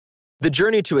The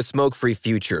journey to a smoke-free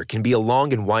future can be a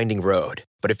long and winding road,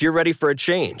 but if you're ready for a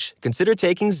change, consider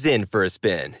taking Zyn for a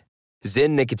spin.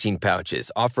 Zyn nicotine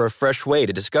pouches offer a fresh way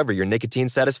to discover your nicotine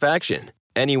satisfaction.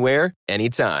 Anywhere,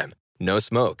 anytime. No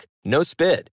smoke, no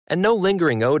spit, and no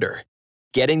lingering odor.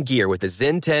 Get in gear with the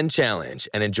Zyn 10 Challenge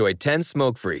and enjoy 10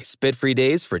 smoke-free, spit-free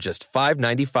days for just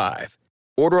 $5.95.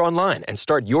 Order online and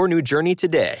start your new journey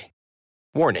today.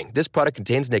 Warning, this product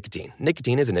contains nicotine.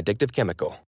 Nicotine is an addictive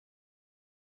chemical.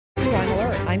 Crime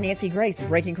Alert. I'm Nancy Grace.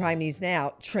 Breaking crime news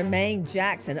now. Tremaine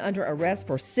Jackson under arrest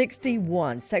for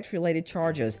 61 sex-related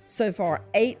charges. So far,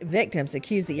 8 victims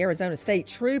accuse the Arizona State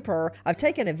Trooper of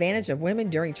taking advantage of women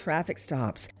during traffic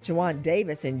stops. Juwan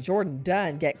Davis and Jordan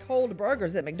Dunn get cold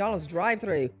burgers at McDonald's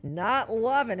drive-thru. Not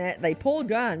loving it. They pull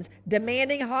guns,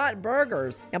 demanding hot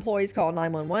burgers. Employees call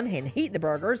 911 and heat the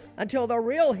burgers until the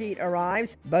real heat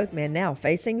arrives. Both men now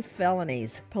facing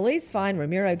felonies. Police find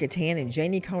Ramiro Gatan and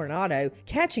Janie Coronado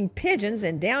catching pigeons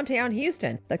in downtown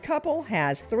Houston. The couple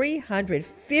has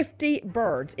 350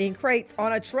 birds in crates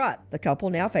on a truck. The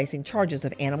couple now facing charges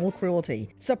of animal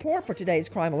cruelty. Support for today's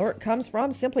Crime Alert comes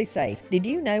from Simply Safe. Did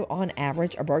you know on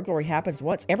average a burglary happens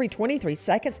once every 23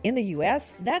 seconds in the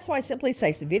U.S.? That's why Simply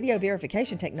Safe's video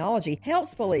verification technology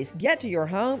helps police get to your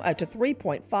home up to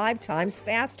 3.5 times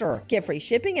faster. Get free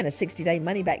shipping and a 60-day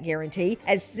money-back guarantee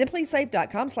at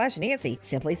simplysafe.com/Nancy.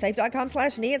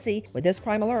 Simplysafe.com/Nancy. With this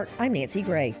Crime Alert, I'm Nancy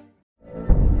Grace.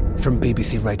 From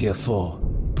BBC Radio 4,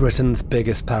 Britain's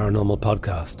biggest paranormal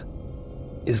podcast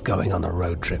is going on a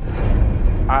road trip.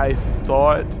 I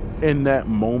thought in that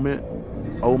moment,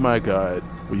 oh my God,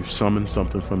 we've summoned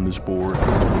something from this board.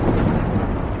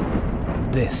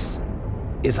 This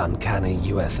is Uncanny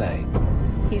USA.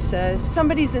 He says,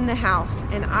 somebody's in the house,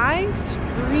 and I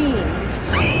screamed.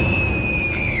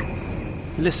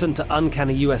 Listen to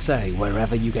Uncanny USA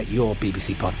wherever you get your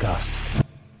BBC podcasts,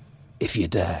 if you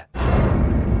dare.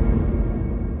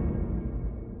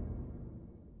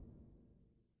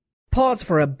 Pause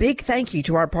for a big thank you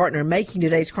to our partner making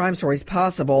today's crime stories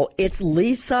possible. It's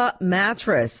Leesa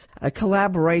Mattress, a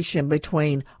collaboration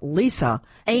between Leesa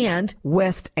and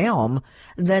West Elm.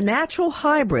 The natural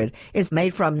hybrid is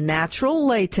made from natural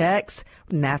latex,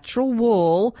 natural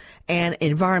wool, and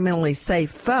environmentally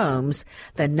safe foams.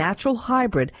 The natural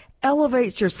hybrid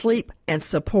elevates your sleep and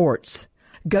supports.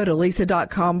 Go to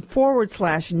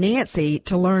leesa.com/Nancy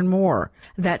to learn more.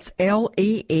 That's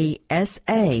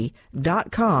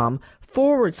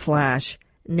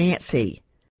LEESA.com/Nancy.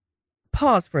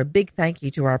 Pause for a big thank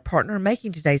you to our partner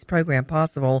making today's program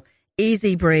possible,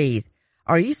 Easy Breathe.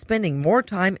 Are you spending more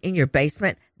time in your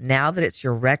basement now that it's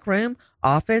your rec room,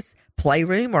 office,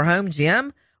 playroom, or home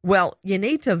gym? Well, you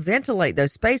need to ventilate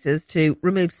those spaces to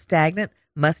remove stagnant,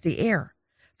 musty air.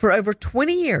 For over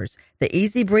 20 years, the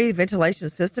Easy Breathe ventilation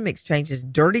system exchanges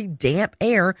dirty, damp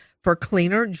air for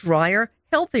cleaner, drier,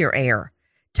 healthier air.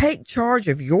 Take charge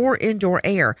of your indoor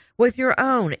air with your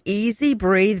own Easy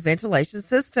Breathe ventilation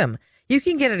system. You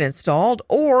can get it installed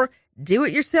or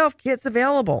do-it-yourself kits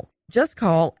available. Just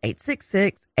call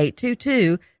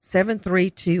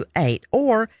 866-822-7328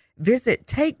 or visit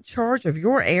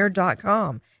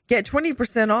TakeChargeOfYourAir.com. Get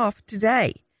 20% off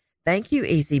today. Thank you,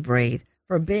 Easy Breathe,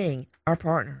 for being our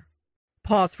partner.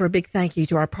 Pause for a big thank you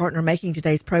to our partner making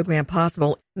today's program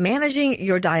possible. Managing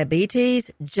your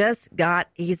diabetes just got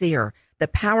easier. The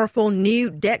powerful new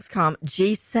Dexcom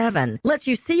G7 lets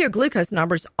you see your glucose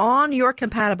numbers on your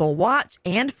compatible watch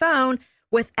and phone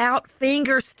without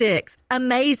finger sticks.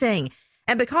 Amazing.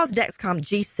 And because Dexcom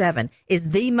G7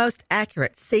 is the most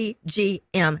accurate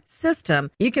CGM system,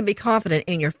 you can be confident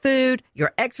in your food,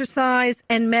 your exercise,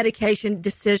 and medication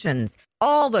decisions.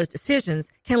 All those decisions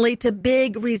can lead to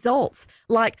big results,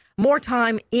 like more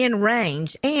time in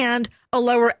range and a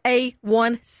lower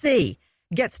A1C.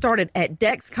 Get started at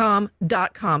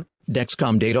Dexcom.com.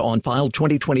 Dexcom data on file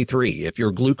 2023. If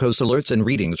your glucose alerts and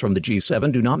readings from the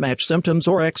G7 do not match symptoms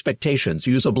or expectations,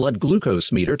 use a blood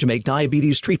glucose meter to make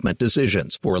diabetes treatment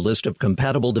decisions. For a list of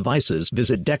compatible devices,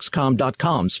 visit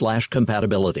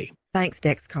Dexcom.com/compatibility. Thanks,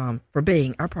 Dexcom, for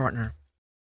being our partner.